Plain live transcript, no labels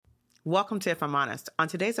Welcome to If I'm Honest. On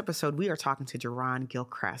today's episode, we are talking to JaRon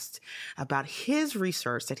Gilcrest about his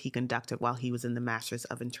research that he conducted while he was in the Masters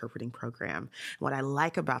of Interpreting program. What I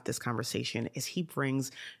like about this conversation is he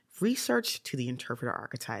brings research to the interpreter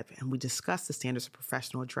archetype, and we discuss the standards of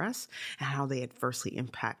professional address and how they adversely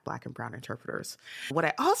impact Black and Brown interpreters. What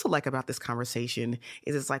I also like about this conversation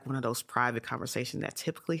is it's like one of those private conversations that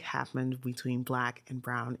typically happen between Black and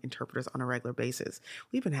Brown interpreters on a regular basis.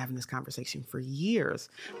 We've been having this conversation for years,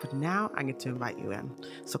 but now I get to invite you in.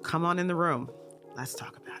 So come on in the room. Let's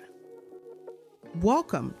talk about it.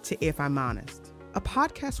 Welcome to If I'm Honest, a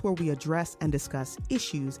podcast where we address and discuss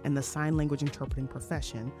issues in the sign language interpreting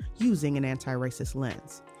profession using an anti-racist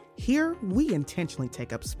lens. Here, we intentionally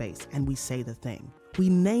take up space and we say the thing. We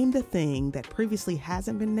name the thing that previously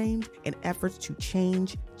hasn't been named in efforts to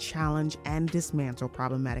change, challenge, and dismantle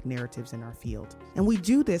problematic narratives in our field. And we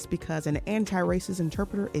do this because an anti-racist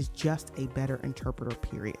interpreter is just a better interpreter,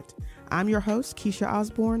 period. I'm your host, Keisha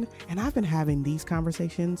Osborne, and I've been having these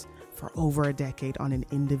conversations for over a decade on an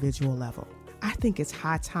individual level. I think it's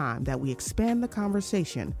high time that we expand the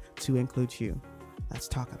conversation to include you. Let's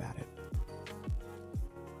talk about it.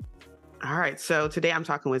 All right, so today I'm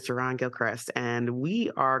talking with JaRon Gilcrest, and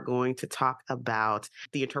we are going to talk about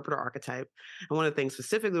the interpreter archetype. And one of the things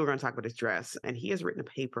specifically we're going to talk about is dress. And he has written a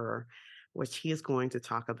paper which he is going to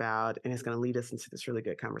talk about, and it's going to lead us into this really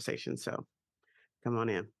good conversation. So come on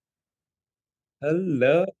in.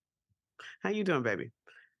 Hello. How you doing, baby?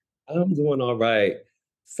 I'm doing all right.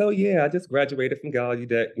 So I just graduated from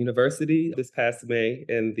Gallaudet University this past May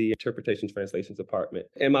in the Interpretation Translations Department.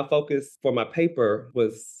 And my focus for my paper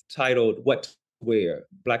was titled What to Wear: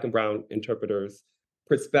 Black and Brown Interpreters'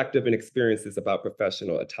 Perspective and Experiences About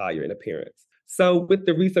Professional Attire and Appearance. So with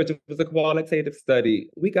the research, it was a qualitative study.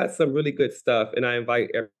 We got some really good stuff, and I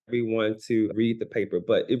invite everyone to read the paper.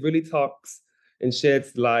 But it really talks and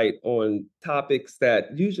sheds light on topics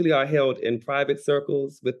that usually are held in private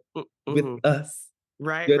circles with us.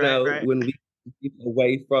 Right. When we keep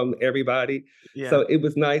away from everybody. Yeah. So it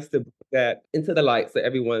was nice to bring that into the light so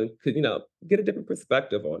everyone could, get a different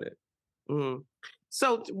perspective on it. Mm-hmm.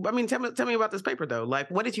 So, I mean, tell me about this paper, though. Like,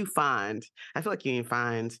 what did you find? I feel like you didn't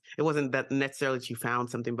find, it wasn't that necessarily that you found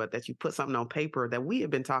something, but that you put something on paper that we have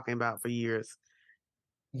been talking about for years.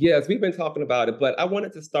 Yes, we've been talking about it, but I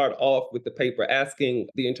wanted to start off with the paper asking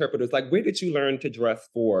the interpreters, like, where did you learn to dress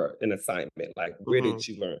for an assignment? Like, where did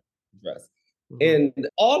you learn to dress? And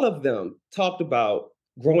all of them talked about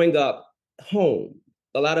growing up home.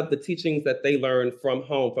 A lot of the teachings that they learned from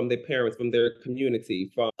home, from their parents, from their community,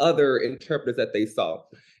 from other interpreters that they saw.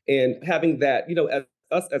 And having that, as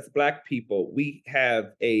us as Black people, we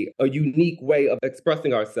have a unique way of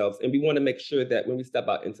expressing ourselves. And we want to make sure that when we step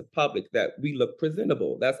out into public, that we look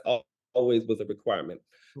presentable. That's always was a requirement.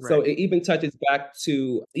 Right. So it even touches back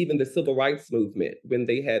to even the civil rights movement when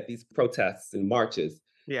they had these protests and marches.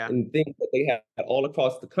 Yeah. And things that they had all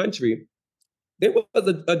across the country, there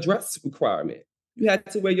was a dress requirement. You had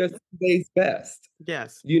to wear your day's best.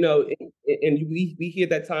 Yes. And we hear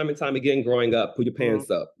that time and time again growing up, put your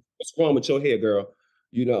pants up. What's wrong with your hair, girl?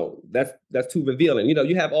 That's too revealing.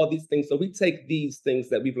 You have all these things. So we take these things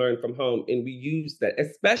that we've learned from home and we use that,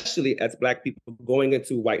 especially as Black people going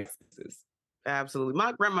into white spaces. Absolutely.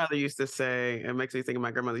 My grandmother used to say, it makes me think of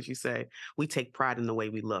my grandmother, she said, we take pride in the way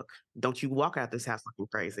we look. Don't you walk out this house looking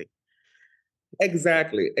crazy.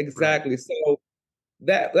 Exactly. Right. So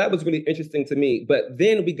that was really interesting to me. But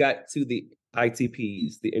then we got to the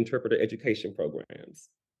ITPs, the interpreter education programs.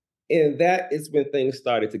 And that is when things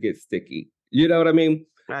started to get sticky. You know what I mean?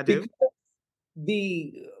 I do. Because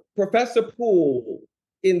the professor pool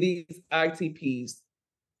in these ITPs,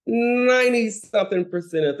 90-something%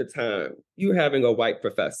 of the time, you're having a white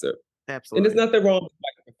professor. Absolutely. And there's nothing wrong with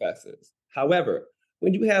white professors. However,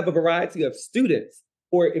 when you have a variety of students,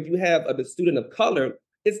 or if you have a student of color,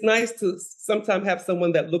 it's nice to sometimes have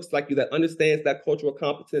someone that looks like you, that understands that cultural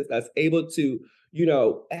competence, that's able to,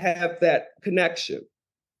 have that connection.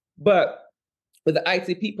 But with the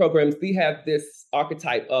ITP programs, they have this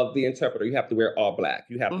archetype of the interpreter. You have to wear all Black.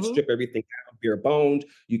 You have to strip everything down, bare boned.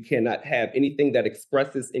 You cannot have anything that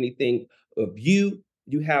expresses anything of you.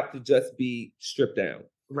 You have to just be stripped down.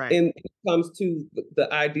 Right. And it comes to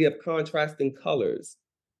the idea of contrasting colors.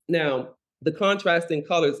 Now, the contrasting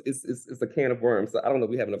colors is a can of worms. So I don't know if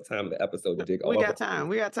we have enough time in the episode to dig all over.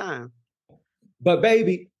 We got time. But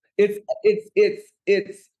baby, it's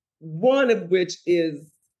one of which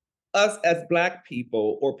is us as Black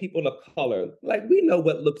people or people of color. Like, we know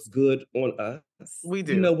what looks good on us. We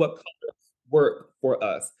do. We know what colors work for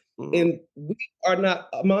us. And we are not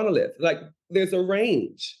a monolith. Like, there's a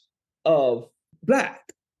range of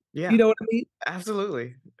Black. Yeah. You know what I mean?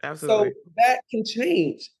 Absolutely. Absolutely. So that can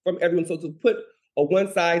change from everyone. So to put a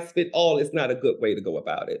one size fit all is not a good way to go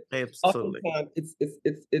about it. Absolutely. Oftentimes,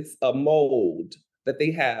 it's a mold that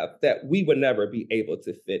they have that we would never be able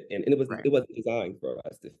to fit in, and Right. it wasn't designed for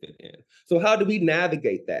us to fit in. So how do we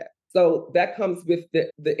navigate that? So that comes with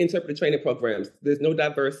the interpreter training programs. There's no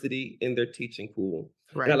diversity in their teaching pool.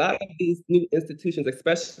 And a Right. lot of these new institutions,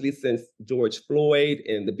 especially since George Floyd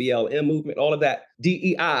and the BLM movement, all of that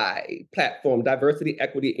DEI platform, diversity,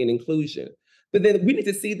 equity, and inclusion. But then we need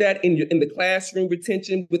to see that in the classroom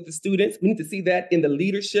retention with the students. We need to see that in the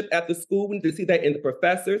leadership at the school. We need to see that in the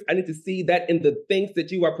professors. I need to see that in the things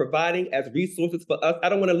that you are providing as resources for us. I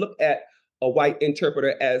don't want to look at a white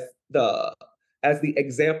interpreter as the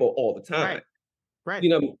example all the time. Right. Right. You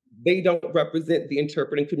know, they don't represent the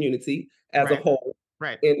interpreting community as a Right. whole,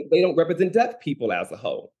 Right. and they don't represent deaf people as a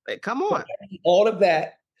whole. Hey, come So on. I need all of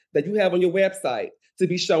that that you have on your website to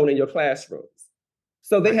be shown in your classrooms.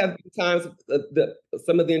 So they Right. have times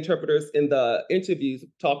some of the interpreters in the interviews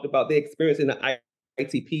talked about their experience in the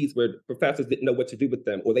ITPs where professors didn't know what to do with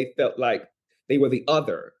them, or they felt like they were the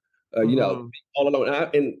other, you know, Mm-hmm. all alone.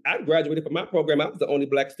 And I graduated from my program. I was the only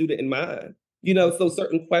Black student in mine. You know, so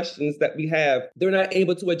certain questions that we have, they're not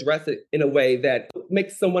able to address it in a way that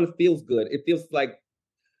makes someone feels good. It feels like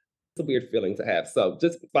it's a weird feeling to have. So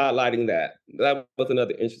just spotlighting that. That was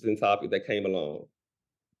another interesting topic that came along.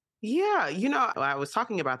 Yeah, I was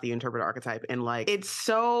talking about the interpreter archetype, and like it's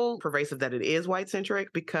so pervasive that it is white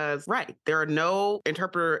centric because right, there are no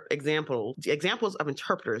interpreter examples of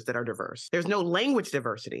interpreters that are diverse. There's no language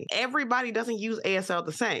diversity. Everybody doesn't use ASL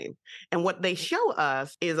the same. And what they show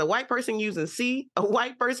us is a white person using C, a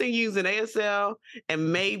white person using ASL,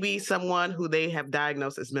 and maybe someone who they have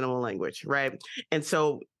diagnosed as minimal language, right? And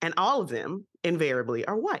all of them invariably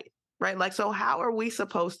are white. Right? Like, so how are we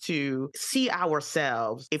supposed to see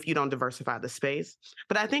ourselves if you don't diversify the space?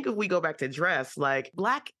 But I think if we go back to dress, like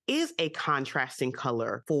Black is a contrasting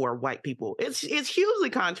color for white people. It's hugely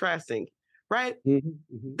contrasting, right? Mhm,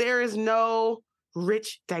 mhm. There is no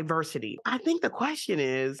rich diversity. I think the question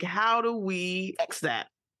is, how do we fix that?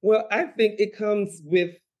 Well, I think it comes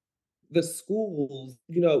with the schools,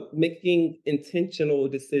 you know, making intentional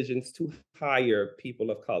decisions to hire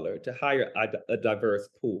people of color, to hire a diverse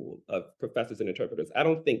pool of professors and interpreters. I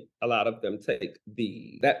don't think a lot of them take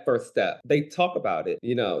that first step. They talk about it,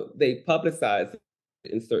 you know, they publicize it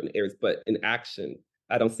in certain areas, but in action,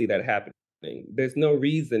 I don't see that happening. There's no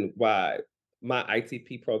reason why my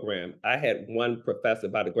ITP program, I had one professor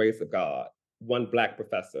by the grace of God, one Black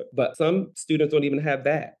professor, but some students don't even have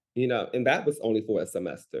that, you know, and that was only for a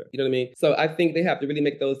semester. You know what I mean? So I think they have to really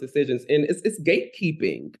make those decisions. And it's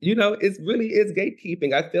gatekeeping, you know, it really is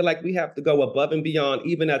gatekeeping. I feel like we have to go above and beyond,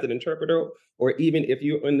 even as an interpreter, or even if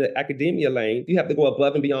you're in the academia lane, you have to go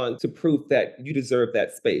above and beyond to prove that you deserve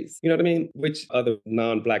that space. You know what I mean? Which other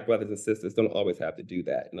non-Black brothers and sisters don't always have to do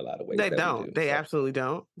that in a lot of ways They that we don't. do. They So absolutely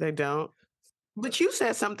don't. They don't. But you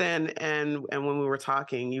said something, and when we were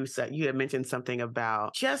talking, you had mentioned something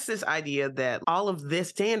about just this idea that all of this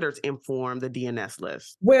standards inform the DNS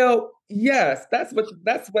list. well, yes, that's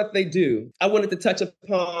what they do. I wanted to touch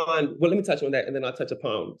upon, well, let me touch on that and then I'll touch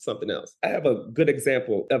upon something else. I have a good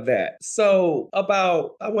example of that. So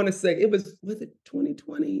about, I want to say was it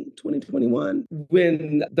 2020, 2021,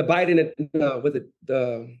 when the Biden, no, was it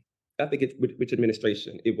I think it's which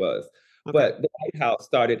administration it was. Okay. But the White House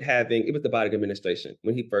started having, it was the Biden administration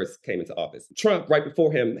when he first came into office. Trump, right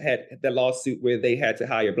before him, had the lawsuit where they had to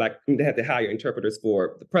hire interpreters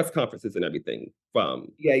for the press conferences and everything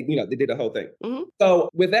yeah, you know, they did the whole thing. Mm-hmm. So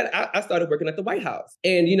with that, I started working at the White House.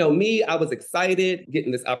 And, you know, I was excited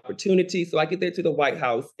getting this opportunity. So I get there to the White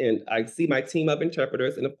House and I see my team of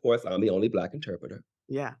interpreters. And of course, I'm the only Black interpreter.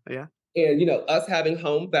 Yeah. Yeah. And, you know, us having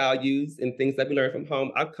home values and things that we learn from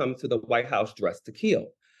home, I come to the White House dressed to kill.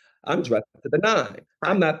 I'm dressed to the nine.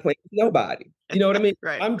 I'm Right. not playing with nobody. You know what I mean?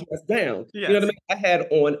 Right. I'm dressed down. You know what I Yes. mean? I had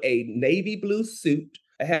on a navy blue suit.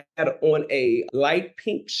 I had on a light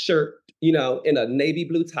pink shirt, you know, and a navy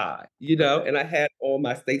blue tie, you know, Okay. and I had on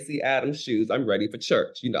my Stacey Adams shoes. I'm ready for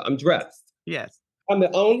church. You know, I'm dressed. Yes. I'm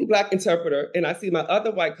the only Black interpreter, and I see my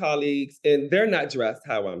other white colleagues, and they're not dressed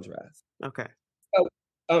how I'm dressed. Okay. So,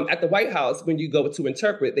 at the White House, when you go to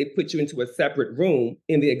interpret, they put you into a separate room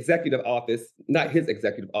in the executive office, not his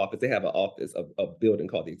executive office. They have an office, a building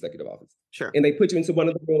called the executive office. Sure. And they put you into one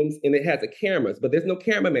of the rooms and it has the cameras, but there's no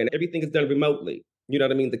cameraman. Everything is done remotely. You know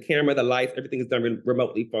what I mean? The camera, the lights, everything is done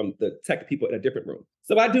remotely from the tech people in a different room.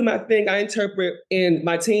 So I do my thing, I interpret, and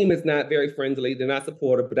my team is not very friendly. They're not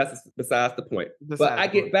supportive, but that's besides the point. But Besides I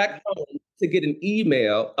the point. get back home to get an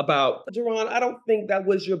email about, JaRon, I don't think that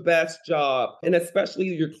was your best job. And especially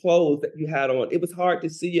your clothes that you had on. It was hard to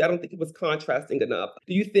see you. I don't think it was contrasting enough.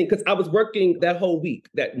 Do you think, because I was working that whole week,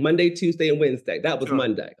 that Monday, Tuesday, and Wednesday. That was Sure.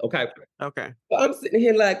 Monday. Okay. Okay. So I'm sitting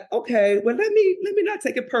here like, okay, well, let me not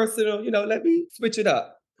take it personal, let me switch it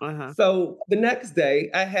up. Uh-huh. So the next day,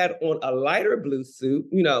 I had on a lighter blue suit.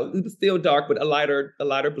 It was still dark, but a lighter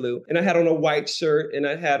blue. And I had on a white shirt, and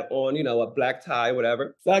I had on, a black tie,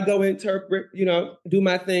 whatever. So I go interpret, do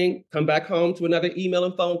my thing, come back home to another email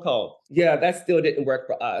and phone call. Yeah, that still didn't work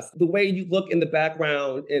for us. The way you look in the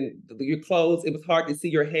background and your clothes, it was hard to see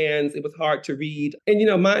your hands. It was hard to read. And,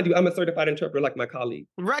 mind you, I'm a certified interpreter like my colleague.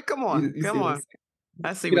 Right. Come on. You see Come what I'm on. saying?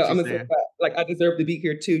 I see what you're I'm a saying. like I deserve to be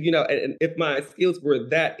here too, and if my skills were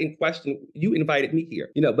that in question, you invited me here,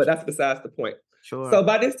 but that's besides the point. Sure. So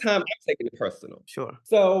by this time, I'm taking it personal. Sure.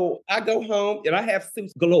 So I go home and I have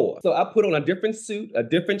suits galore. So I put on a different suit, a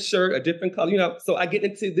different shirt, a different color, so I get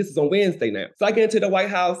into, this is on Wednesday now. So I get into the White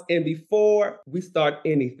House, and before we start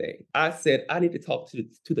anything, I said, I need to talk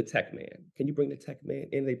to the tech man. Can you bring the tech man?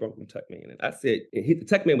 And they brought the tech man. And I said, the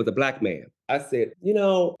tech man was a Black man. I said,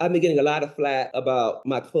 I've been getting a lot of flack about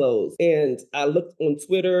my clothes. And I looked on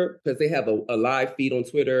Twitter, because they have a live feed on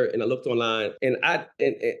Twitter, and I looked online, and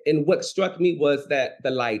and what struck me was that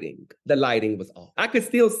the lighting was off. I could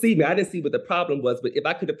still see me. I didn't see what the problem was, but if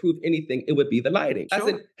I could approve anything, it would be the lighting. Sure. I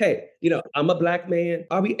said, hey, I'm a Black man.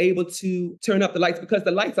 Are we able to turn up the lights? Because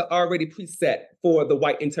the lights are already preset for the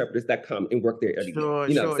white interpreters that come and work there every year. What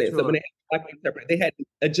I'm saying? So when they they hadn't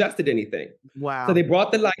adjusted anything. Wow. So they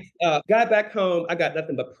brought the lights up. Got back home. I got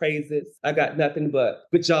nothing but praises. I got nothing but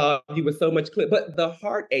good job. You were so much clear. But the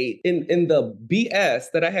heartache in the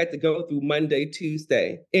BS that I had to go through Monday,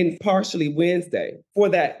 Tuesday, and partially Wednesday for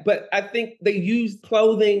that. But I think they used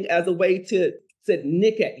clothing as a way to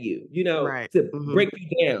nick at you, right. to break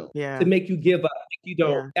you down, to make you give up. You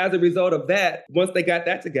don't. Yeah. As a result of that, once they got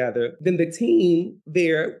that together, then the team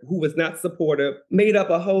there, who was not supportive, made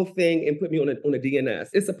up a whole thing and put me on a DNS.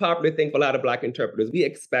 It's a popular thing for a lot of Black interpreters. We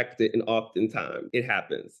expect it, and oftentimes it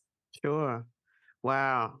happens. Sure.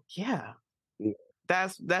 Wow. Yeah. Mm.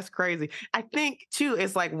 That's crazy. I think too,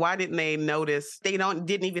 it's like, why didn't they notice? They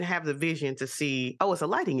didn't even have the vision to see, oh, it's a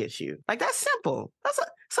lighting issue. Like, that's simple. It's a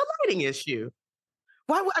lighting issue.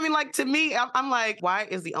 Why? I mean, like, to me, I'm like, why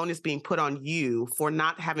is the onus being put on you for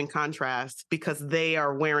not having contrast because they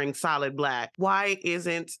are wearing solid black? Why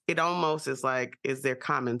isn't it almost as like, is there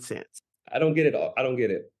common sense? I don't get it all. I don't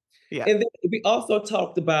get it. Yeah. And then we also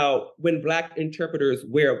talked about when Black interpreters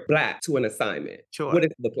wear black to an assignment. Sure. What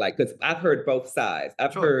does it look like? Because I've heard both sides.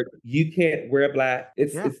 I've heard you can't wear black.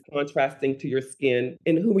 It's contrasting to your skin.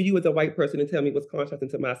 And who are you as a white person to tell me what's contrasting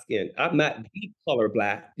to my skin? I'm not deep color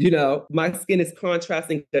black. My skin is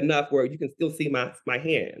contrasting enough where you can still see my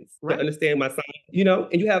hands to understand my sign.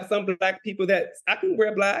 And you have some Black people that I can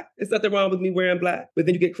wear black. There's nothing wrong with me wearing black. But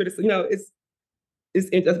then you get criticized.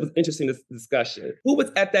 That was interesting, this discussion. Who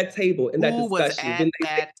was at that table in that discussion? Who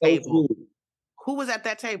was at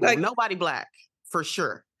that table? Like, nobody Black, for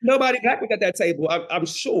sure. Nobody Black was at that table, I'm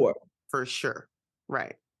sure. For sure.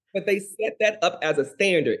 Right. But they set that up as a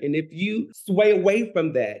standard. And if you sway away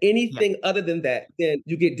from that, anything other than that, then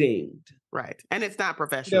you get dinged. Right. And it's not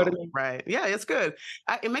professional. You know what I mean? Right. Yeah, it's good.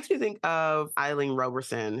 It makes me think of Eileen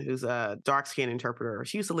Roberson, who's a dark-skinned interpreter.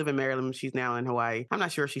 She used to live in Maryland. She's now in Hawaii. I'm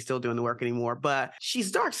not sure if she's still doing the work anymore, but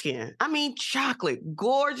she's dark-skinned. I mean, chocolate,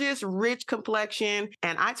 gorgeous, rich complexion.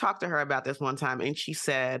 And I talked to her about this one time, and she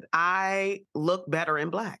said, I look better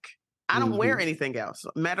in black. I don't wear anything else.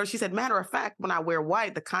 She said, matter of fact, when I wear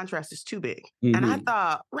white, the contrast is too big. And I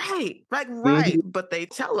thought, right. But they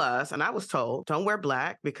tell us, and I was told, don't wear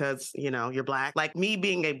black because, you're black. Like, me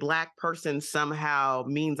being a black person somehow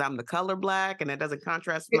means I'm the color black and it doesn't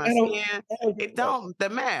contrast with my skin. The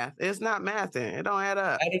math, it's not mathing. It don't add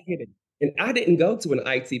up. I didn't get it. And I didn't go to an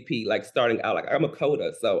ITP, like starting out, like I'm a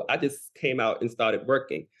coder. So I just came out and started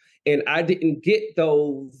working. And I didn't get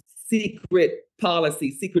those secret policy,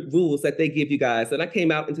 secret rules that they give you guys. And I came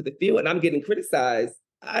out into the field and I'm getting criticized.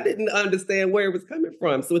 I didn't understand where it was coming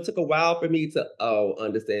from. So it took a while for me to,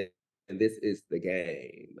 understand. And this is the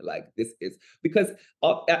game. Like, this is, because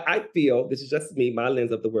I feel, this is just me, my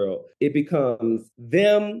lens of the world, it becomes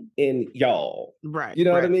them and y'all. Right. You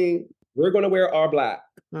know what I mean? We're going to wear our black.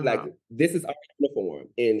 Like, this is our uniform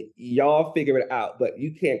and y'all figure it out, but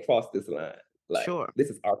you can't cross this line. Like, this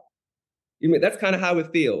is our, that's kind of how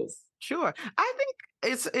it feels. Sure. I think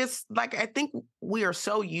it's like, I think we are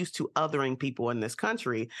so used to othering people in this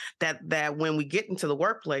country that when we get into the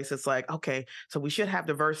workplace, it's like, okay, so we should have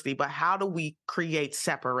diversity, but how do we create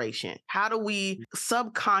separation? How do we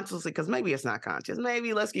subconsciously, because maybe it's not conscious,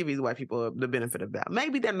 maybe let's give these white people the benefit of that.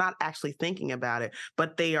 Maybe they're not actually thinking about it,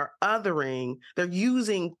 but they are othering, they're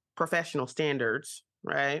using professional standards,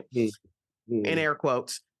 right? In Mm-hmm. air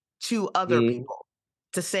quotes, to other people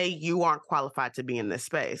to say you aren't qualified to be in this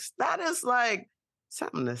space. That is like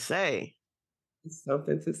something to say. It's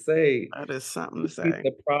something to say. That is something to You'd be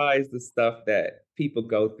say. surprised the stuff that people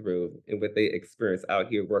go through and what they experience out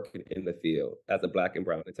here working in the field as a Black and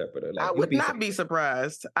brown interpreter. I Like, you'll would be not be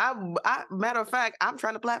surprised. surprised. Matter of fact, I'm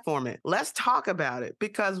trying to platform it. Let's talk about it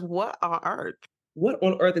because what on earth? What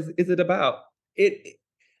on earth is it about?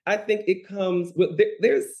 I think it comes with,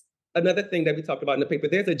 there's another thing that we talked about in the paper.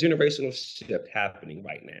 There's a generational shift happening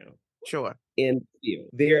right now Sure. in the field.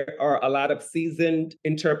 There are a lot of seasoned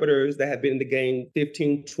interpreters that have been in the game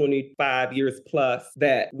 15, 25 years plus,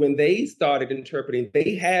 that when they started interpreting,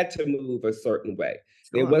 they had to move a certain way.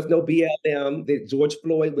 There Sure. was no BLM, that George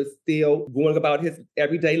Floyd was still going about his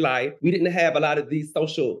everyday life. We didn't have a lot of these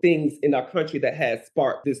social things in our country that had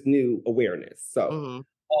sparked this new awareness. So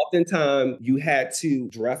oftentimes you had to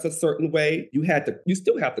dress a certain way. You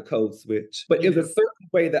still have to code switch, but it was a certain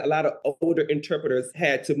way that a lot of older interpreters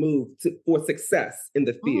had to move for success in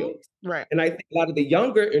the field. Right. And I think a lot of the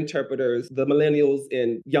younger interpreters, the millennials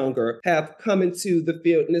and younger, have come into the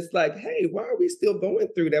field, and it's like, hey, why are we still going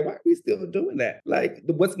through that? Why are we still doing that? Like,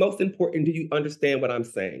 what's most important? Do you understand what I'm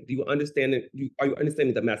saying? Do you understand it? Are you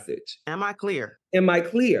understanding the message? Am I clear? Am I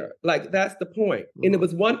clear? Like, that's the point. And it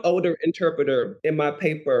was one older interpreter in my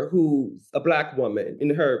paper who's a Black woman.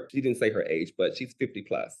 She didn't say her age, but she's 50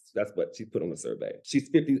 plus. That's what she put on the survey. She's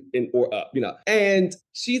 50 or up, And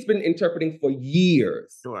she's been interpreting for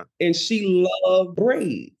years. Sure. And she loved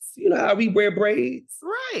braids. You know how we wear braids?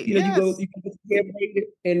 Right. You Yes. can get your hair braided.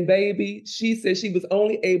 And baby, she said she was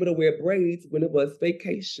only able to wear braids when it was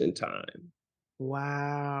vacation time.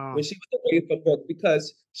 Wow. When she was away from work,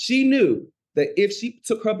 because she knew that if she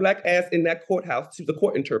took her Black ass in that courthouse, she was a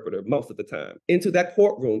court interpreter most of the time, into that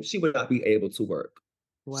courtroom, she would not be able to work.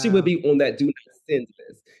 Wow. She would be on that do not send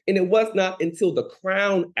list. And it was not until the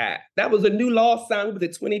Crown Act, that was a new law signed, was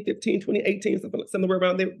it 2015, 2018, somewhere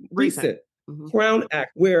around there, recent. Crown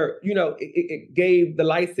Act, where, it gave the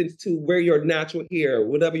license to wear your natural hair,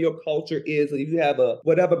 whatever your culture is. If you have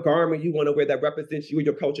whatever garment you want to wear that represents you and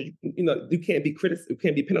your culture, you can't be you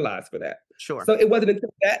can't be penalized for that. Sure. So it wasn't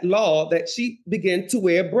until that law that she began to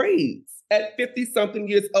wear braids at 50-something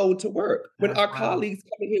years old to work. When our colleagues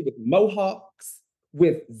come in here with mohawks,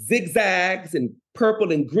 with zigzags and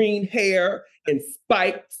purple and green hair and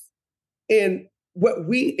spikes, and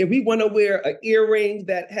if we want to wear an earring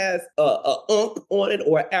that has a unk on it,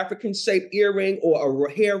 or an African shaped earring, or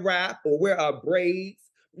a hair wrap, or wear our braids,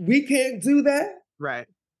 we can't do that. Right.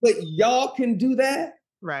 But y'all can do that.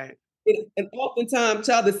 Right. And oftentimes,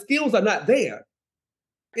 child, the skills are not there.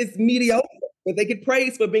 It's mediocre, but they get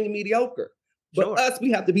praised for being mediocre. But us,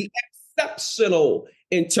 we have to be exceptional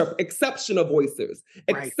exceptional voicers,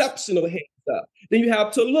 exceptional hands up. Then you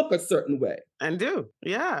have to look a certain way. And do.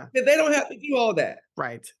 Yeah. They don't have to do all that.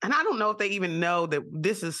 Right. And I don't know if they even know that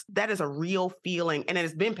that is a real feeling, and it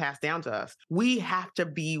has been passed down to us. We have to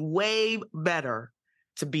be way better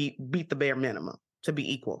to beat the bare minimum, to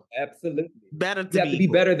be equal. Absolutely. Better to you have to be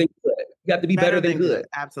better than good. You have to be better than good.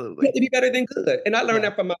 Absolutely. You have to be better than good. And I learned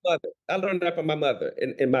that from my mother.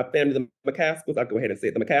 And my family, the McCaskills, I'll go ahead and say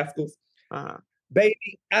it, the McCaskills.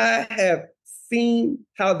 Baby, I have seen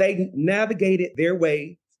how they navigated their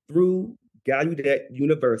way through Gallaudet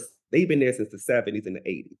University. They've been there since the 70s and the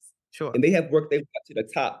 80s. Sure. And they have worked their way up to the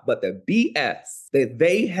top. But the BS that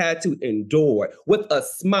they had to endure with a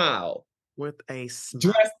smile,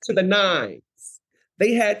 dressed to the nines,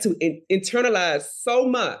 they had to internalize so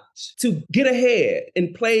much to get ahead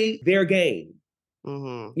and play their game.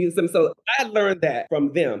 So I learned that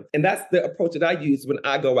from them. And that's the approach that I use when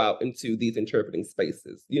I go out into these interpreting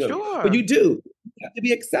spaces. Sure. But you have to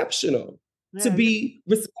be exceptional to be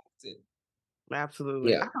respected.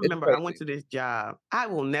 Absolutely. Yeah, I remember I went to this job. I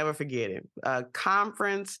will never forget it. A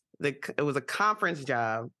conference. It was a conference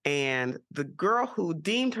job. And the girl who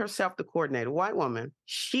deemed herself the coordinator, white woman,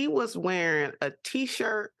 she was wearing a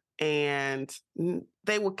t-shirt, and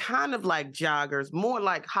they were kind of like joggers, more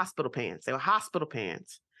like hospital pants. They were hospital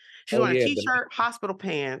pants. She was wearing a t-shirt, hospital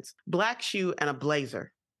pants, black shoe, and a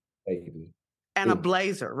blazer. Baby. And a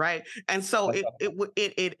blazer, right? And so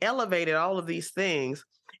it elevated all of these things.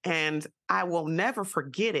 And I will never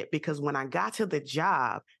forget it, because when I got to the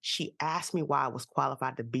job, she asked me why I was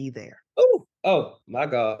qualified to be there. Oh, Oh my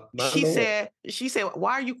God, my Lord. She said,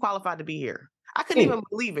 "Why are you qualified to be here?" I couldn't Mm. even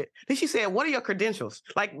believe it. Then she said, "What are your credentials?"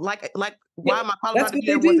 Like, Yeah, why am I qualified that's to what be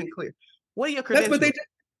they here do. wasn't clear. What are your That's what they credentials?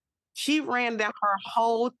 do. She ran down her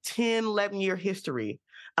whole 10, 11-year history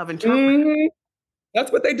of interpreting, Mhm.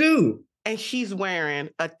 That's what they do. and she's wearing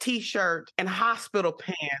a T-shirt and hospital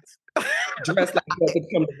pants. Dress like you have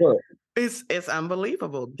to come to work. It's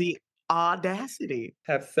unbelievable, the audacity.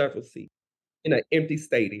 Have several seats in an empty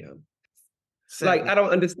stadium. Like, Several. I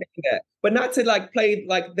don't understand that. But not to, like, play,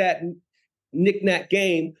 like, that knick-knack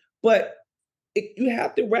game, but you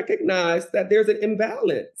have to recognize that there's an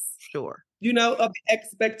imbalance, Sure. of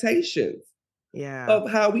expectations Yeah. of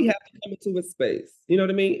how we have to come into a space. You know what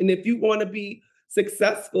I mean? And if you wanna be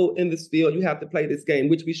successful in this field, you have to play this game,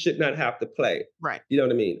 which we should not have to play. Right. You know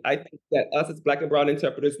what I mean? I think that us as Black and brown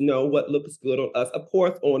interpreters know what looks good on us. Of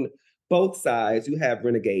course, on both sides, you have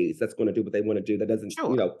renegades that's gonna do what they wanna do that doesn't,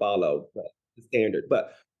 Sure. follow the standard.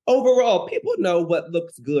 But overall, people know what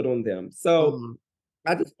looks good on them. So Mhm.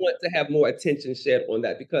 I just want to have more attention shed on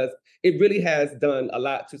that because it really has done a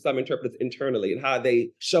lot to some interpreters internally and how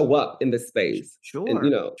they show up in the space. And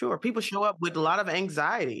Sure. Sure. People show up with a lot of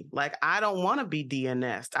anxiety. Like, I don't want to be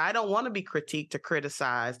DNS'd. I don't want to be critiqued or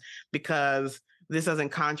criticized because this doesn't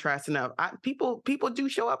contrast enough. People do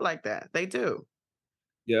show up like that. They do.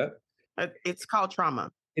 yeah, It's called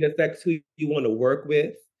trauma. it affects who you want to work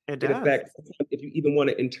with. It It does. affects if you even want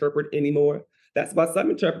to interpret anymore. That's why some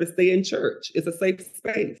interpreters stay in church. It's a safe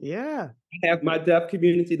space. Yeah. I have my deaf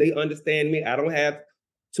community, they understand me. I don't have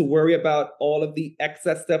to worry about all of the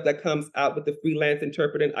excess stuff that comes out with the freelance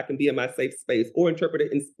interpreting. I can be in my safe space or interpret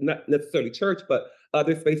it in not necessarily church, but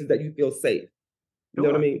other spaces that you feel safe. You know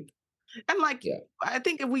what I Sure. mean? And like, Yeah. I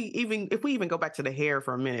think if we even go back to the hair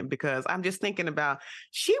for a minute, because I'm just thinking about,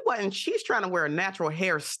 she's trying to wear a natural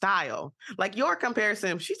hairstyle. Like your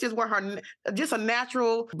comparison, she's just wearing just a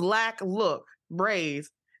natural black look, braids,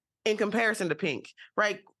 in comparison to pink,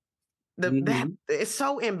 right? That Mhm. it's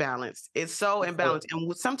so imbalanced. It's so So imbalanced,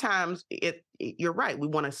 and sometimes you're right. We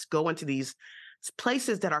want to go into these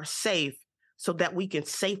places that are safe so that we can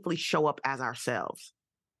safely show up as ourselves,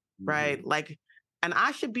 right? mhm, Like, and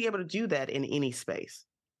I should be able to do that in any space.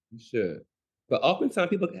 you should. But oftentimes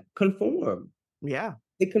people conform. Yeah.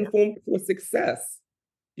 They Yeah. conform for success.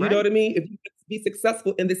 You know Right. what I mean? If you be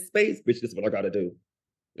successful in this space, bitch, this is what I gotta do.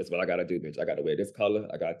 That's what I gotta do, bitch. I gotta wear this color.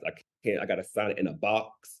 I gotta sign it in a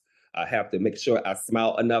box. I have to make sure I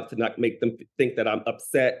smile enough to not make them think that I'm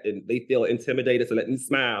upset and they feel intimidated. So let me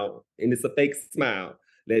smile. And it's a fake smile.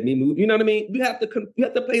 Let me move. You know what I mean? You have to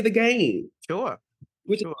play the game, Sure.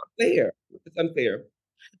 which is Sure. unfair. It's unfair.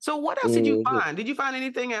 So what else did you Mhm. find? Did you find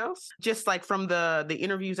anything else? Just like from the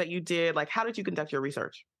interviews that you did, like how did you conduct your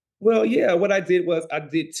research? Well, yeah, what I did was I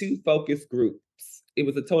did 2 focus groups. It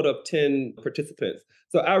was a total of 10 participants.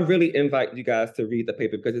 So I really invite you guys to read the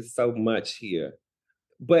paper because it's so much here.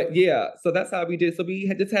 But yeah, so that's how we did. So we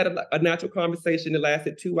had just had a natural conversation that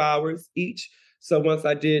lasted 2 hours each. So once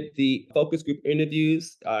I did the focus group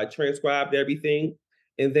interviews, I transcribed everything,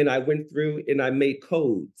 and then I went through and I made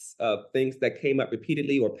codes of things that came up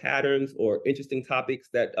repeatedly or patterns or interesting topics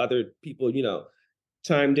that other people,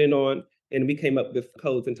 chimed in on, and we came up with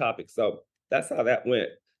codes and topics. So that's how that went.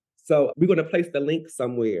 So we're gonna place the link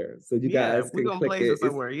somewhere so you Yeah, guys we're can gonna click place it. it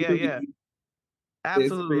somewhere. Yeah, yeah. It's free to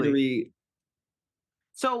Absolutely. read.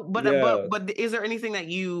 So, Yeah. but is there anything that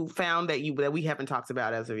you found that we haven't talked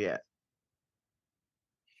about as of yet?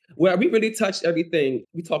 Well, we really touched everything.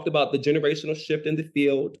 We talked about the generational shift in the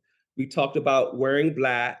field. We talked about wearing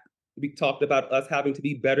black. We talked about us having to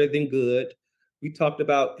be better than good. We talked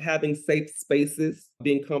about having safe spaces,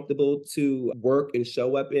 being comfortable to work and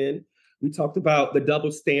show up in. We talked about the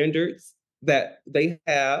double standards that they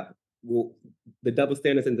have, well, the double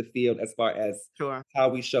standards in the field as far as Sure. how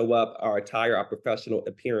we show up, our attire, our professional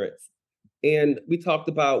appearance. And we talked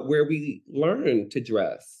about where we learn to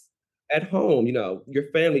dress at home,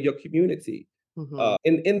 your family, your community, Hmm.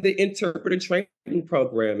 in the interpreter training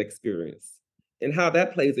program experience and how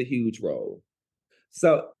that plays a huge role.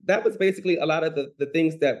 So that was basically a lot of the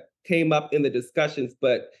things that came up in the discussions,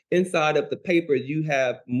 but inside of the paper, you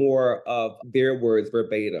have more of their words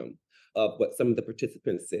verbatim of what some of the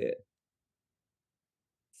participants said.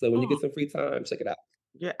 So when you get some free time, check it out.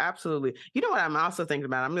 Yeah, absolutely. You know what I'm also thinking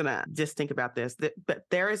about? I'm gonna just think about this. But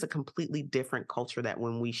there is a completely different culture that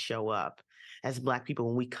when we show up as Black people,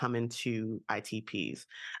 when we come into ITPs,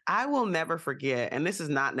 I will never forget. And this is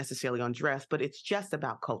not necessarily on dress, but it's just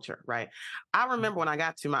about culture, right? I remember when I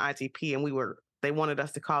got to my ITP and they wanted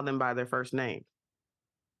us to call them by their first name.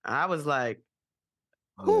 I was like,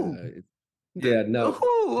 Yeah, who? yeah, no.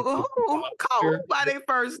 Who It's call who posture. by their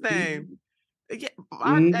first name? Yeah,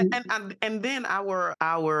 Mhm. and then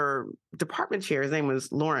our department chair, his name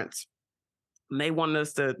was Lawrence, and they wanted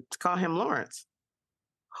us to call him Lawrence.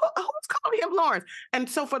 Who's calling him Lawrence? And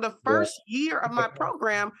so for the Yeah. first year of my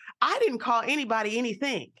program, I didn't call anybody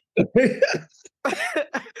anything.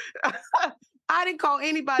 I didn't call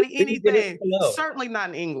anybody Then you get it anything. hello. Certainly not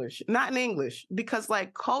in English. Not in English. Because like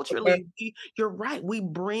Okay. culturally, you're right. We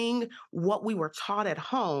bring what we were taught at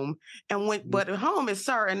home. And when Mhm. but at home is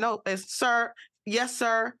sir and no, it's sir, yes,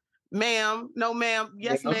 sir, ma'am, no, ma'am,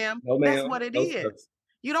 yes, Ma'am, ma'am. no That's ma'am, what it no sir. is.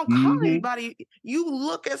 You don't call Mhm. anybody. You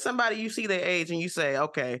look at somebody, you see their age, and you say,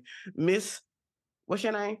 okay, Miss, what's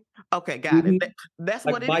your name? Okay, got it. Mhm. That's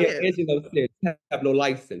what Like it Maya is. Angelou said, "You have no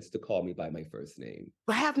license to call me by my first name."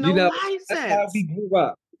 But have You no know, that's how we license. grew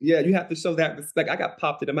up. Yeah, you have to show that respect. I got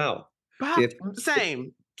popped in the mouth. Pop If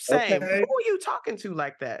same, same. Who okay. are you talking to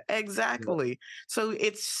like that? Yeah. Exactly. So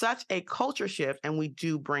it's such a culture shift, and we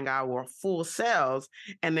do bring our full selves,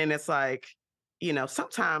 and then it's like,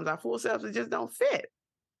 sometimes our full selves it just don't fit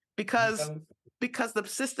because Um, because the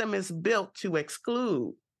system is built to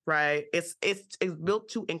exclude, right? It's built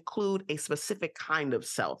to include a specific kind of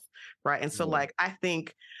self, right? And so yeah. like I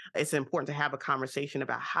think it's important to have a conversation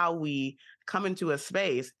about how we come into a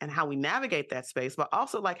space and how we navigate that space, but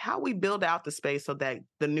also like how we build out the space so that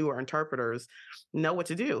the newer interpreters know what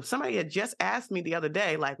to do. Somebody had just asked me the other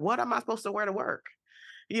day, like, what am I supposed to wear to work?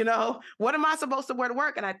 What am I supposed to wear to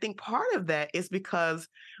work? And I think part of that is because,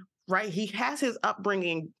 right, he has his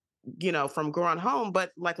upbringing, from growing home,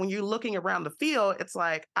 but like when you're looking around the field, it's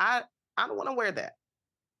like I don't want to wear that.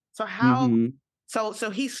 So how Mhm.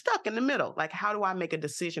 so he's stuck in the middle. Like, how do I make a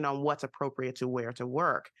decision on what's appropriate to wear to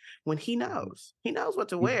work when he Mhm. knows? He knows what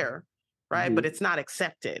to Mhm. wear, right? But Mhm. it's not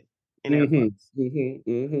accepted in air Mhm. quotes. Mhm.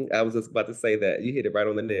 Mhm. I was just about to say that. You hit it right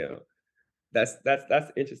on the nail. That's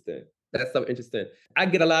interesting. That's so interesting. I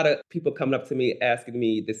get a lot of people coming up to me asking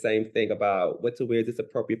me the same thing about what to wear. Is this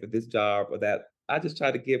appropriate for this job or that? I just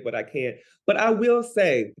try to give what I can. But I will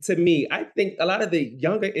say to me, I think a lot of the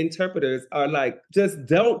younger interpreters are like, just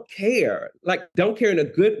don't care. Like, don't care in a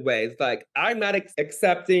good way. It's like, I'm not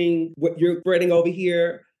accepting what you're spreading over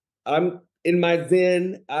here. I'm in my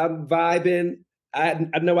zen. I'm vibing. I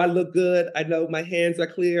know I look good. I know my hands are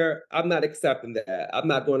clear. I'm not accepting that. I'm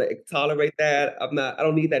not going to tolerate that. I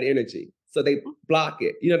don't need that energy. So they Mm, block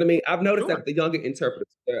it. You know what I mean? I've noticed that sure. with the younger interpreters,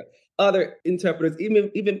 there are other interpreters,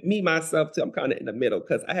 even me myself too. I'm kind of in the middle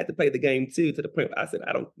because I had to play the game too to the point where I said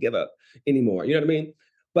I don't give up anymore. You know what I mean?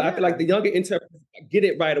 But I feel like Yeah. the younger interpreters get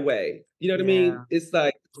it right away. You know what I mean? Yeah. It's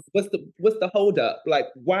like what's the holdup? Like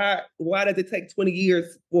why does it take 20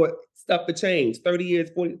 years for stuff to change, 30 years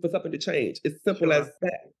for something to change? It's simple as Sure.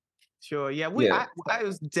 that. Sure. Yeah. Yeah. I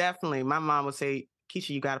was definitely, my mom would say,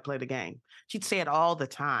 Keisha, you got to play the game. She'd say it all the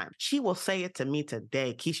time. She will say it to me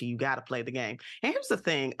today, Keisha, you got to play the game. And here's the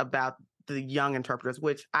thing about the young interpreters,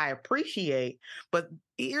 which I appreciate, but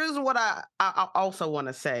here's what I also want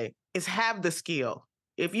to say is have the skill.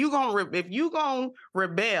 If you gonna rebel, if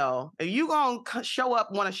you gonna want to show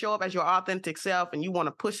up as your authentic self, and you want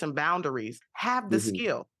to push some boundaries, have the Mhm.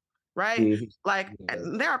 skill, right? Mhm. Like, Yeah.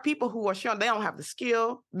 there are people who are showing they don't have the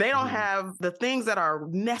skill, they don't Mhm. have the things that are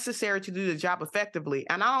necessary to do the job effectively.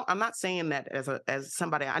 And I'm not saying that as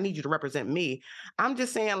somebody, I need you to represent me. I'm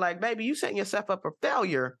just saying, like, baby, you setting yourself up for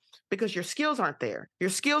failure because your skills aren't there. Your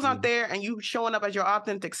skills aren't Mhm. there, and you showing up as your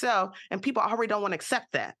authentic self, and people already don't want to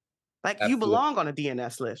accept that. Like, you Absolutely. belong on a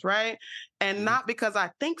DNS list, right? And Mhm. not because I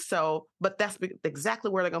think so, but that's exactly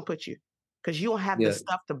where they're gonna put you because you don't have the Yeah.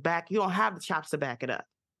 stuff to back. You don't have the chops to back it up.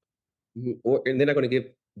 Mhm. Or and they're not gonna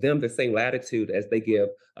give them the same latitude as they give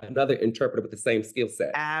another interpreter with the same skill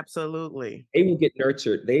set. Absolutely. They will get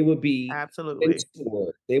nurtured. They will be Absolutely.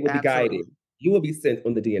 mentored. They will be guided. Absolutely. You will be sent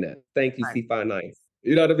on the DNS. Thank you, Right. C59.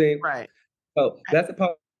 You know what I mean? Right. So I that's a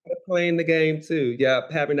part of playing the game too. Yeah,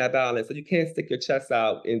 having that balance. So you can't stick your chest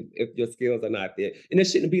out if your skills are not there. And it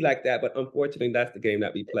shouldn't be like that, but unfortunately, that's the game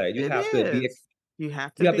that we play. it is. You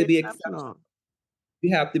have to You have be to be exceptional. exceptional.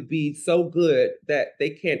 You have to be so good that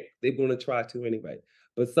they want to try to anyway,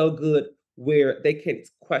 but so good where they can't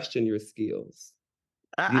question your skills.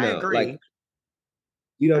 I Like, agree.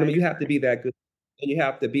 you know what I I mean? You have to agree. be that good and you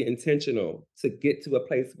have to be intentional to get to a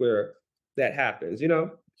place where that happens?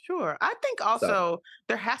 Sure. I think So, also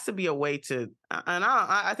there has to be a way to, and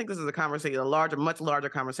I think this is a conversation, much larger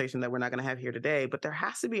conversation that we're not going to have here today, but there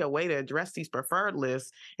has to be a way to address these preferred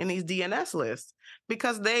lists and these DNS lists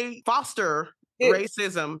because they foster it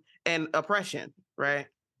racism and oppression, right?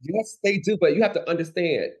 yes, they do, but you have to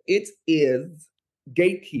understand it is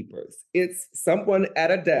gatekeepers. It's someone at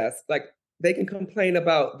a desk, like they can complain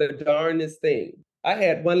about the darndest thing. I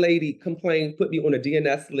had one lady complain, put me on a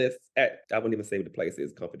DNS list at, I won't even say what the place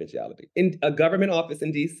is, confidentiality. In a government office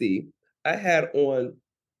in DC, I had on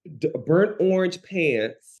burnt orange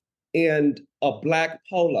pants and a black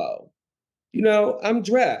polo. I'm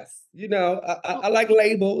dressed. I like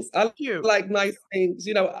labels. I Cute. like nice things.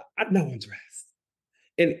 I know I'm dressed.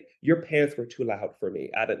 And your pants were too loud for me.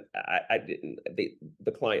 I didn't.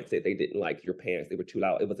 The client said they didn't like your pants. They were too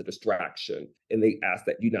loud. It was a distraction, and they asked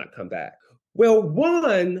that you not come back. Well,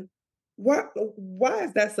 one, why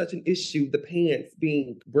is that such an issue? The pants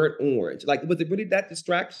being burnt orange. Like, was it really that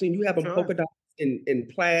distraction? You have a polka dot in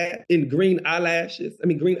plaid, in green eyelashes. I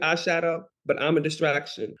mean, green eyeshadow. But I'm a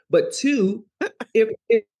distraction. But two, if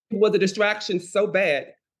it was a distraction so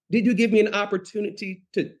bad, did you give me an opportunity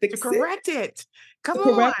to fix to correct it? Come to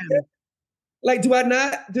on. correct it? Like, do I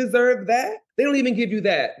not deserve that? They don't even give you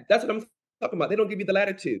that. That's what I'm talking about. They don't give you the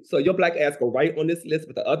latitude. So your black ass go right on this list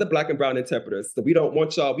with the other black and brown interpreters. So we don't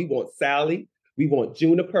want y'all. We want Sally. We want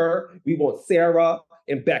Juniper. We want Sarah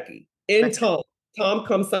and Becky. And Tom. Tom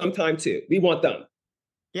comes sometime too. We want them.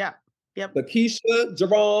 Yeah. Yep. Lakeisha,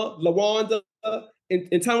 JaRon, LaWanda,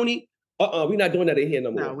 and Tony. We're not doing that in here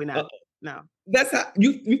no more. No, we're not. No. That's how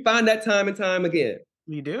you find that time and time again.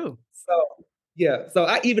 You do. So yeah. So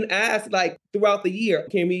I even asked, like, throughout the year,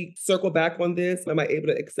 can we circle back on this? Am I able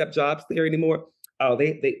to accept jobs there anymore? Oh,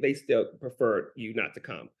 they still prefer you not to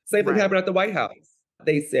come. Same thing happened at the White House.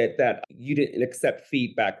 They said that you didn't accept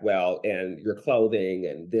feedback well, and your clothing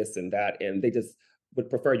and this and that, and they just would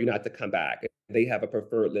prefer you not to come back. They have a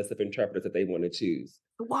preferred list of interpreters that they want to choose.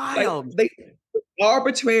 Wild. Like,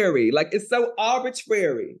 arbitrary. Like, it's so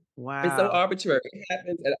arbitrary. Wow. It's so arbitrary. It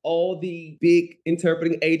happens at all the big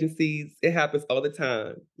interpreting agencies. It happens all the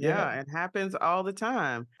time. Yeah, it happens all the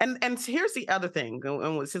time. And here's the other thing.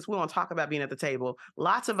 And since we want to talk about being at the table,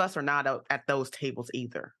 lots of us are not at those tables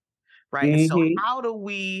either. Right. And so how do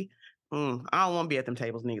we I don't want to be at them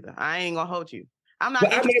tables neither. I ain't gonna hold you. I'm not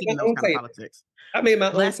interested in those kind of politics. I made my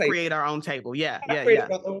own table. Let's create our own table. Yeah. I created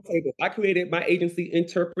my own table. I created my agency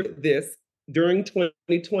Interpret This during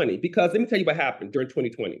 2020, because let me tell you what happened during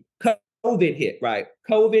 2020. COVID hit, right?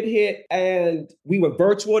 COVID hit and we were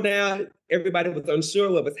virtual now. Everybody was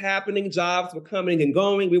unsure what was happening. Jobs were coming and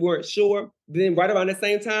going. We weren't sure. Then right around the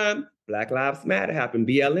same time, Black Lives Matter happened.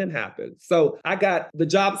 BLM happened. So the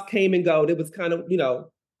jobs came and go. It was kind of,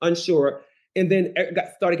 unsure. And then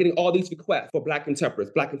started getting all these requests for Black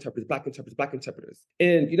interpreters, Black interpreters, Black interpreters, Black interpreters.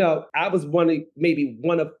 And, I was maybe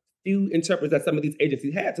one of few interpreters that some of these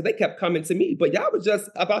agencies had. So they kept coming to me, but y'all was just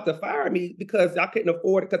about to fire me because y'all couldn't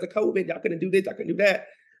afford it because of COVID. Y'all couldn't do this, y'all couldn't do that.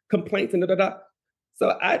 Complaints and da-da-da.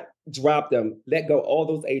 So I dropped them, let go all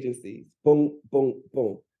those agencies. Boom, boom,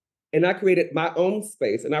 boom. And I created my own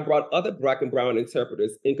space, and I brought other Black and brown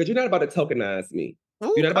interpreters in, because you're not about to tokenize me.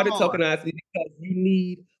 Ooh, you're not about to tokenize me because you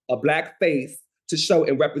need a Black face to show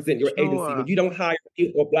and represent your agency. And you don't hire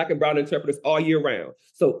or Black and brown interpreters all year round.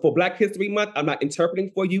 So for Black History Month, I'm not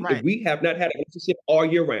interpreting for you if we have not had a relationship all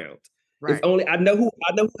year round. Right. It's only I know who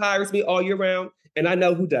hires me all year round, and I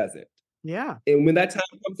know who doesn't. Yeah. And when that time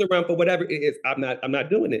comes around for whatever it is, I'm not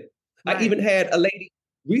doing it. Right. I even had a lady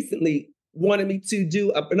recently wanted me to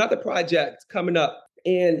do another project coming up.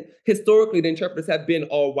 And historically, the interpreters have been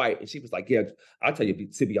all white. And she was like, yeah, I'll tell you,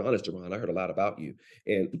 to be honest, JaRon, I heard a lot about you.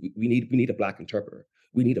 And we need a Black interpreter.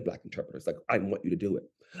 We need a Black interpreter. It's like, I want you to do it.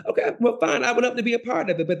 Okay, well, fine. I would love to be a part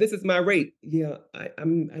of it, but this is my rate. Yeah, I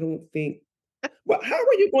don't think. Well, how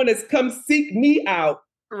are you going to come seek me out?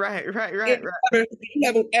 Right. You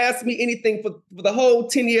haven't asked me anything for the whole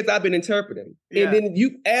 10 years I've been interpreting. Yeah. And then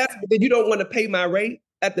you ask, but then you don't want to pay my rate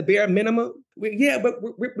at the bare minimum. But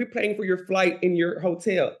we're paying for your flight and your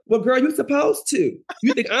hotel. Well, girl, you're supposed to.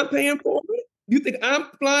 You think I'm paying for it? You think I'm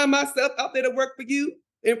flying myself out there to work for you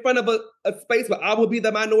in front of a space where I will be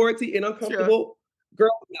the minority and uncomfortable? Sure.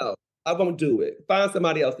 Girl, no, I won't do it. Find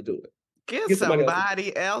somebody else to do it. Get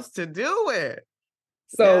somebody else to do it.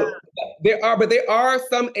 So there are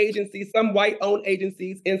some agencies, some white-owned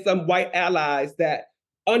agencies and some white allies that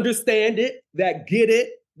understand it, that get it.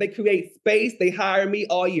 They create space. They hire me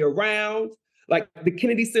all year round. Like the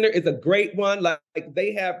Kennedy Center is a great one. Like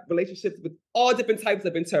they have relationships with all different types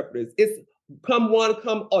of interpreters. It's come one,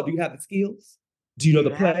 come all. Do you have the skills? Do you know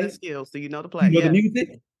the play? The skills. Do you know the play? Do you know the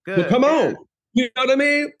music? Good. Well, come on. You know what I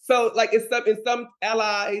mean? So like in some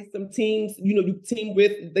allies, some teams, you team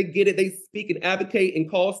with, they get it. They speak and advocate and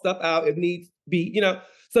call stuff out if needs be,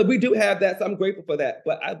 So we do have that. So I'm grateful for that.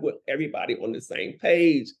 But I want everybody on the same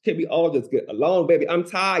page. Can we all just get along, baby? I'm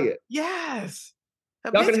tired. Yes.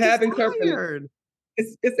 Y'all can have interpreters.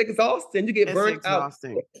 It's exhausting. You get burnt out.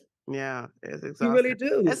 Yeah, it's You really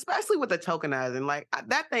exhausting. do. Especially with the tokenizing. Like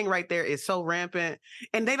that thing right there is so rampant.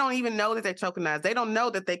 And they don't even know that they're tokenized. They don't know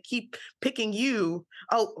that they keep picking you.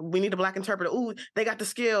 Oh, we need a Black interpreter. Ooh, they got the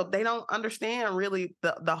skill. They don't understand really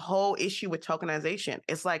the whole issue with tokenization.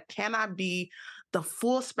 It's like, can I be the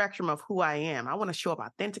full spectrum of who I am? I want to show up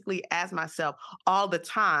authentically as myself all the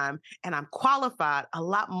time. And I'm qualified a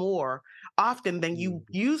lot more often than you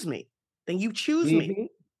use me, than you choose me. Mm-hmm.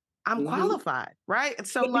 I'm Mm-hmm. qualified, right? And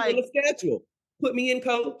so Put me on like, the schedule. Put me in,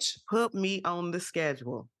 coach. put me on the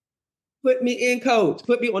schedule. Put me in, coach.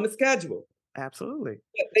 Put me on the schedule. Absolutely.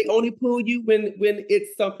 They only pull you when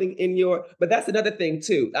it's something in your. But that's another thing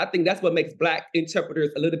too. I think that's what makes Black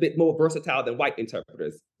interpreters a little bit more versatile than white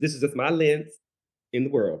interpreters. This is just my lens in the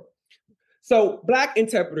world. So Black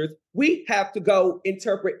interpreters, we have to go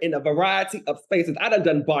interpret in a variety of spaces. I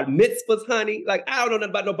done bar mitzvahs, honey. Like, I don't know nothing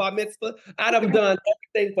about no bar mitzvah. I done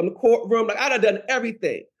everything from the courtroom. Like, I done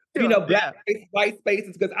everything. Sure, Black spaces, white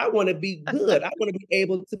spaces, because I want to be good. I want to be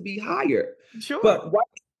able to be hired. Sure. But white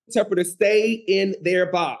interpreters stay in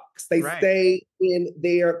their box. They Right. stay in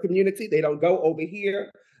their community. They don't go over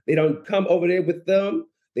here. They don't come over there with them.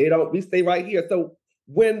 We stay right here. So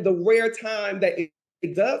when the rare time that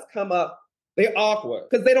it does come up, they're awkward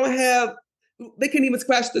because they can't even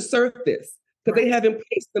scratch the surface because they haven't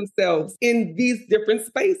placed themselves in these different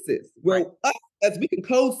spaces. Well, us, as we can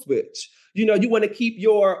code switch, you want to keep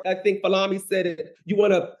I think Falami said it, you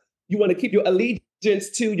want to keep your allegiance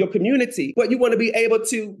to your community, but you want to be able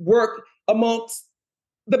to work amongst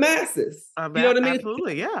the masses. You know what I mean?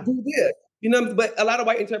 Absolutely, yeah. Do this. But a lot of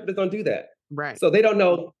white interpreters don't do that. Right. So they don't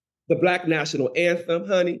know the Black national anthem,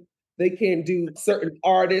 honey. They can't do certain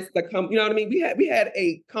artists that come, you know what I mean? We had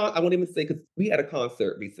I won't even say, because we had a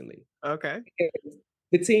concert recently. Okay. And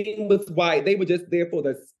the team was white. They were just there for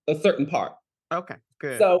a certain part. Okay,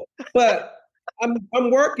 good. So, but I'm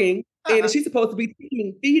working and she's supposed to be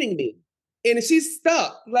feeding me. And she's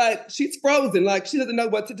stuck, like she's frozen, like she doesn't know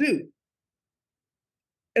what to do.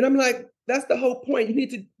 And I'm like, that's the whole point. You need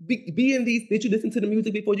to be in these. Did you listen to the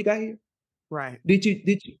music before you got here? Right. Did you,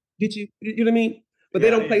 you know what I mean? But they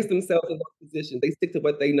don't place themselves in those positions. They stick to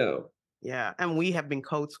what they know. Yeah. And we have been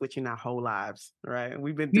code switching our whole lives, right?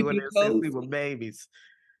 We've been doing this since we were babies.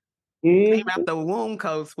 Came out the womb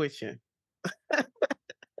code switching.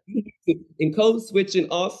 In code switching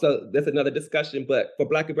also, that's another discussion, but for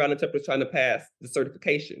Black and brown interpreters trying to pass the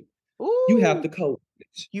certification, you have to code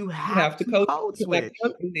switch. You have to code switch.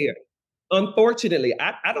 There. Unfortunately,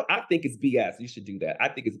 I think it's BS. You should do that. I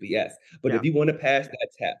think it's BS. But if you want to pass that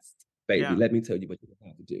test, baby, let me tell you what you're going to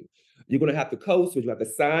have to do. You're going to have to code switch. You have to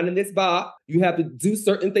sign in this box. You have to do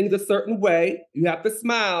certain things a certain way. You have to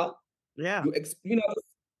smile. Yeah.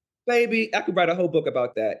 Baby, I could write a whole book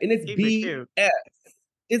about that. And it's BS.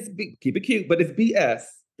 Keep it cute, but it's BS.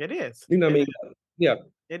 It is. You know what I mean? Yeah.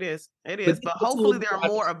 It is. But hopefully there are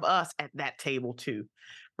more of us at that table too,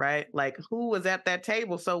 right? Like, who was at that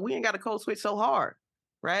table? So we ain't got to code switch so hard,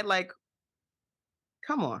 right? Like,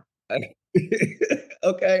 come on.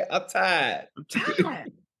 Okay, I'm tired.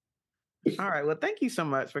 All right. Well, thank you so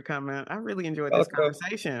much for coming. I really enjoyed this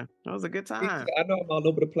conversation. It was a good time. I know I'm all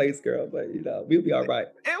over the place, girl, but we'll be all right.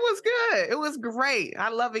 It was good. It was great. I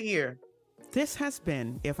love it here. This has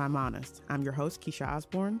been If I'm Honest. I'm your host, Keisha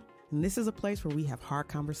Osborne, and this is a place where we have hard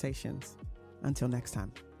conversations. Until next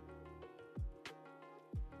time.